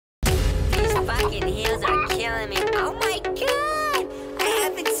fucking heels are killing me. Oh my god! I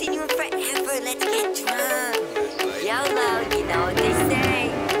haven't seen you in forever. Let's get drunk. YOLO, you know what they say.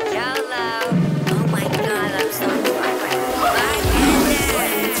 YOLO. Oh my god, I'm so drunk.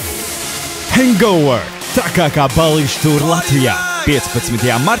 HANGOVER! Trakākā ballīšu tūre Latvijā.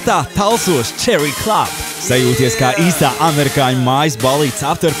 15.martā TALSOS CherryClub. Sajūties kā īstā amerikāņu mājas ballītes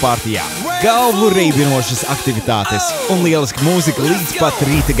afterpartijā. Galvu reibinošas aktivitātes un lieliska mūzika līdz pat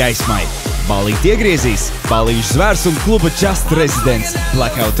rīta gaismai. Ballīti iegriezīs ballīšu zvērs un kluba Just Residents,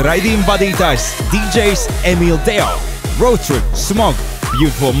 blackout raidījuma vadītājs DJ EMIL DEO, road trip, SMOG,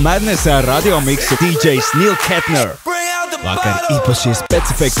 Beautiful Madness ar radiomiksu DJ NILL KETNER. Vakar īpašie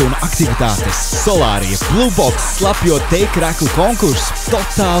specifekti un aktivitātes, solārija, bluebox, slapjo tēkraklu konkurss,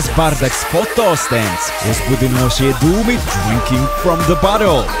 totāls bardaks fotostends, uzbudinošie dūmi, drinking from the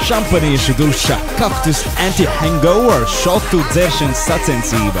bottle, šampaniešu duša, kaktus anti-hangover, šotu dzeršanas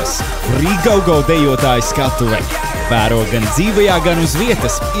sacensības, free go-go dejotāju skatuve. Vēro gan dzīvajā, gan uz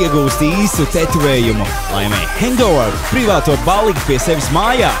vietas, iegūst īstu tetovējumu, laimē HANGOVER privāto ballīti pie sevis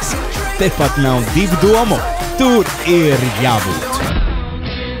mājās. Tepat nav divu domu. Tur ir jābūt.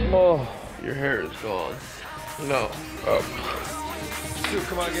 Oh, your hair is gone. No. Dude,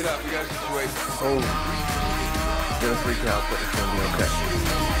 come on, get up. You guys just wait. Oh. Don't freak out, but it's gonna be okay.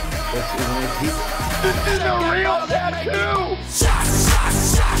 This is a real tattoo!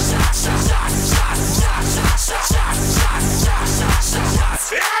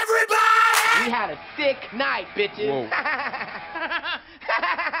 Everybody! We had a sick night, bitches.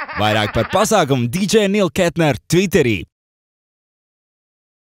 Vairāk par pasākumu DJ NILL KETNER Twitterī.